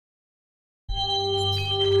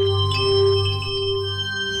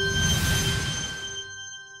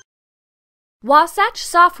Wasatch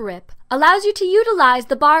SoftRIP allows you to utilize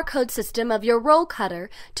the barcode system of your roll cutter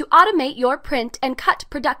to automate your print and cut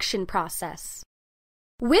production process.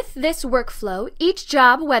 With this workflow, each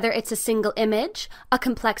job, whether it's a single image, a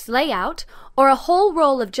complex layout, or a whole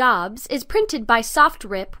roll of jobs, is printed by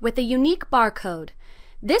SoftRIP with a unique barcode.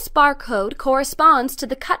 This barcode corresponds to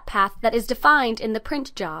the cut path that is defined in the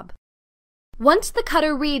print job. Once the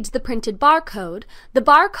cutter reads the printed barcode, the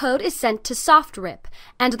barcode is sent to SoftRIP,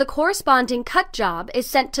 and the corresponding cut job is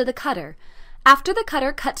sent to the cutter. After the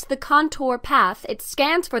cutter cuts the contour path, it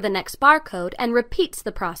scans for the next barcode and repeats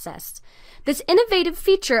the process. This innovative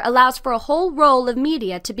feature allows for a whole roll of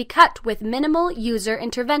media to be cut with minimal user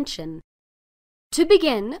intervention. To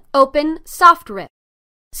begin, open SoftRIP.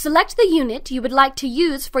 Select the unit you would like to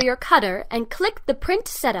use for your cutter and click the Print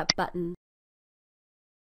Setup button.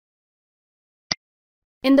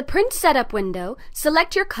 In the Print Setup window,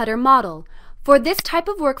 select your cutter model. For this type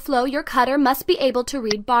of workflow, your cutter must be able to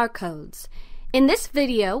read barcodes. In this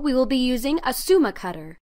video, we will be using a Summa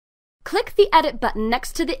cutter. Click the Edit button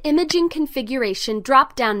next to the Imaging Configuration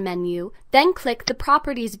drop-down menu, then click the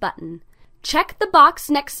Properties button. Check the box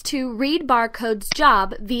next to Read Barcodes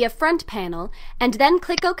job via Front Panel, and then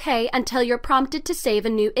click OK until you're prompted to save a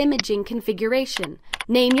new imaging configuration.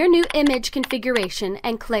 Name your new image configuration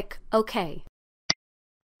and click OK.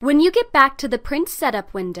 When you get back to the Print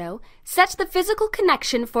Setup window, set the physical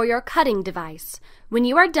connection for your cutting device. When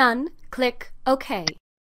you are done, click OK.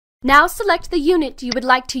 Now select the unit you would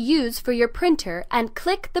like to use for your printer and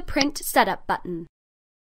click the Print Setup button.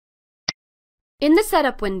 In the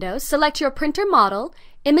Setup window, select your printer model,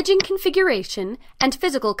 imaging configuration, and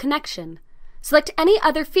physical connection. Select any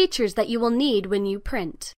other features that you will need when you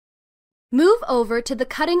print. Move over to the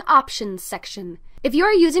Cutting Options section. If you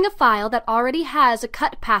are using a file that already has a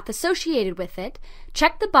cut path associated with it,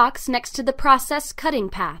 check the box next to the Process Cutting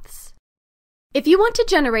Paths. If you want to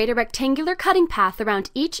generate a rectangular cutting path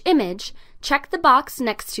around each image, check the box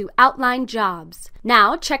next to Outline Jobs.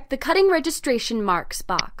 Now check the Cutting Registration Marks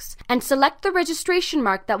box and select the registration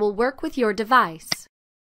mark that will work with your device.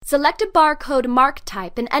 Select a barcode mark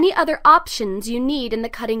type and any other options you need in the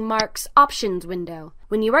Cutting Marks Options window.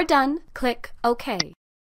 When you are done, click OK.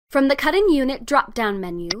 From the Cutting Unit drop-down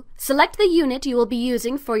menu, select the unit you will be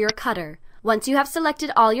using for your cutter. Once you have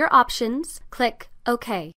selected all your options, click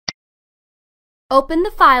OK. Open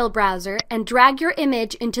the file browser and drag your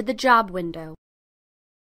image into the job window.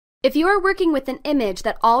 If you are working with an image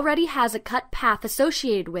that already has a cut path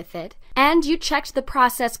associated with it, and you checked the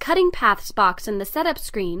Process Cutting Paths box in the setup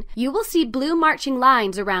screen, you will see blue marching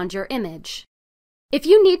lines around your image. If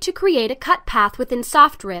you need to create a cut path within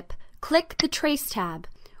SoftRIP, click the Trace tab.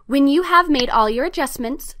 When you have made all your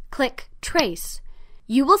adjustments, click Trace.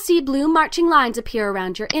 You will see blue marching lines appear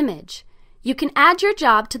around your image. You can add your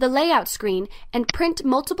job to the layout screen and print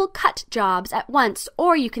multiple cut jobs at once,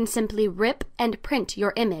 or you can simply rip and print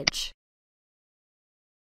your image.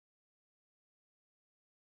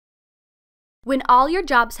 When all your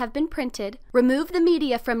jobs have been printed, remove the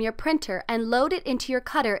media from your printer and load it into your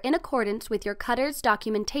cutter in accordance with your cutter's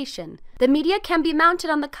documentation. The media can be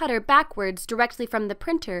mounted on the cutter backwards directly from the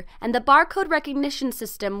printer, and the barcode recognition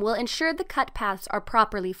system will ensure the cut paths are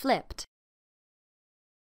properly flipped.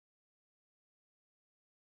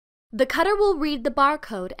 The cutter will read the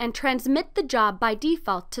barcode and transmit the job by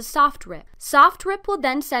default to SoftRIP. SoftRIP will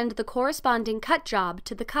then send the corresponding cut job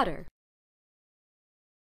to the cutter.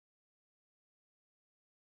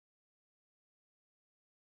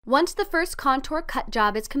 Once the first contour cut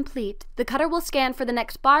job is complete, the cutter will scan for the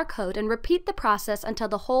next barcode and repeat the process until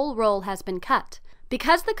the whole roll has been cut.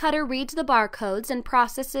 Because the cutter reads the barcodes and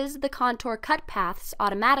processes the contour cut paths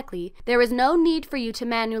automatically, there is no need for you to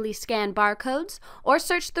manually scan barcodes or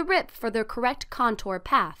search the RIP for the correct contour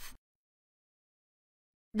path.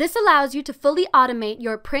 This allows you to fully automate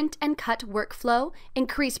your print and cut workflow,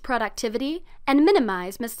 increase productivity, and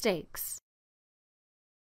minimize mistakes.